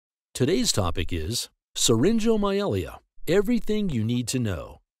Today's topic is syringomyelia, everything you need to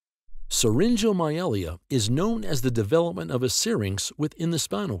know. Syringomyelia is known as the development of a syrinx within the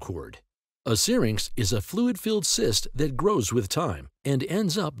spinal cord. A syrinx is a fluid-filled cyst that grows with time and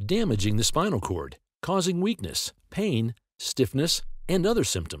ends up damaging the spinal cord, causing weakness, pain, stiffness, and other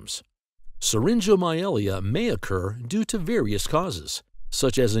symptoms. Syringomyelia may occur due to various causes,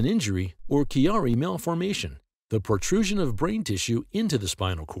 such as an injury or Chiari malformation, the protrusion of brain tissue into the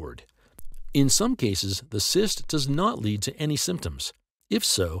spinal cord. In some cases, the cyst does not lead to any symptoms. If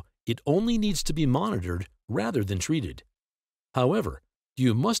so, it only needs to be monitored rather than treated. However,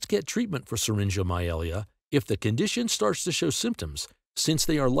 you must get treatment for syringomyelia if the condition starts to show symptoms, since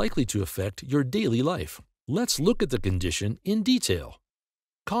they are likely to affect your daily life. Let's look at the condition in detail.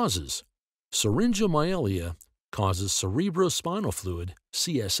 Causes. Syringomyelia causes cerebrospinal fluid,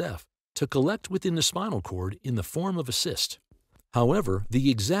 CSF, to collect within the spinal cord in the form of a cyst. However, the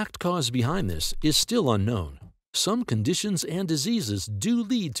exact cause behind this is still unknown. Some conditions and diseases do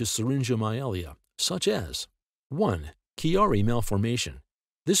lead to syringomyelia, such as 1. Chiari malformation.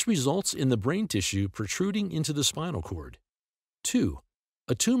 This results in the brain tissue protruding into the spinal cord. 2.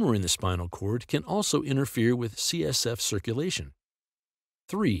 A tumor in the spinal cord can also interfere with CSF circulation.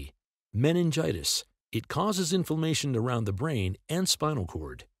 3. Meningitis. It causes inflammation around the brain and spinal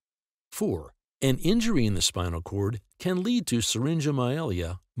cord. 4. An injury in the spinal cord can lead to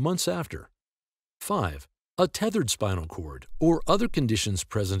syringomyelia months after. 5. A tethered spinal cord or other conditions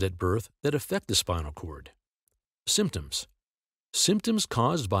present at birth that affect the spinal cord. Symptoms. Symptoms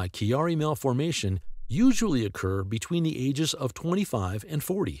caused by Chiari malformation usually occur between the ages of 25 and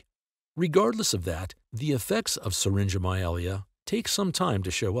 40. Regardless of that, the effects of syringomyelia take some time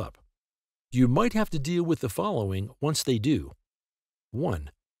to show up. You might have to deal with the following once they do. 1.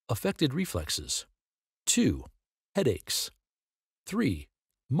 Affected reflexes. 2. Headaches. 3.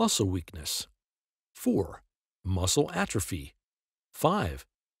 Muscle weakness. 4. Muscle atrophy. 5.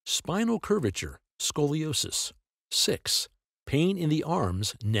 Spinal curvature, scoliosis. 6. Pain in the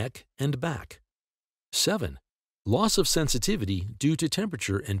arms, neck, and back. 7. Loss of sensitivity due to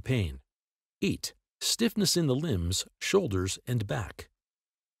temperature and pain. 8. Stiffness in the limbs, shoulders, and back.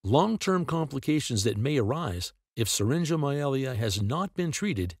 Long-term complications that may arise if syringomyelia has not been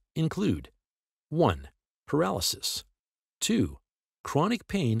treated include 1. Paralysis. 2. Chronic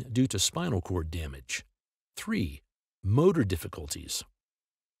pain due to spinal cord damage. 3. Motor difficulties.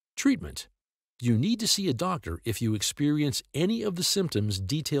 Treatment. You need to see a doctor if you experience any of the symptoms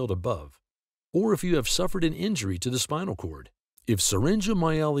detailed above, or if you have suffered an injury to the spinal cord. If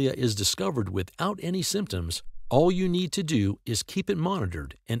syringomyelia is discovered without any symptoms, all you need to do is keep it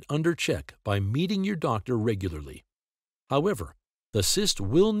monitored and under check by meeting your doctor regularly. However, the cyst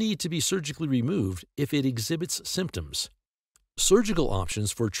will need to be surgically removed if it exhibits symptoms. Surgical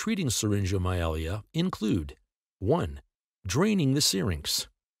options for treating syringomyelia include 1. Draining the syrinx.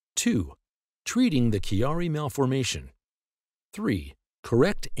 2. Treating the Chiari malformation. 3.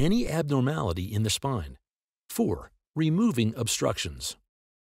 Correct any abnormality in the spine. 4. Removing obstructions.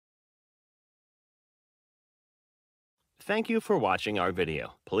 Thank you for watching our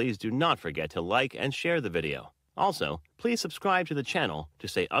video. Please do not forget to like and share the video. Also, please subscribe to the channel to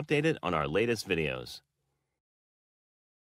stay updated on our latest videos.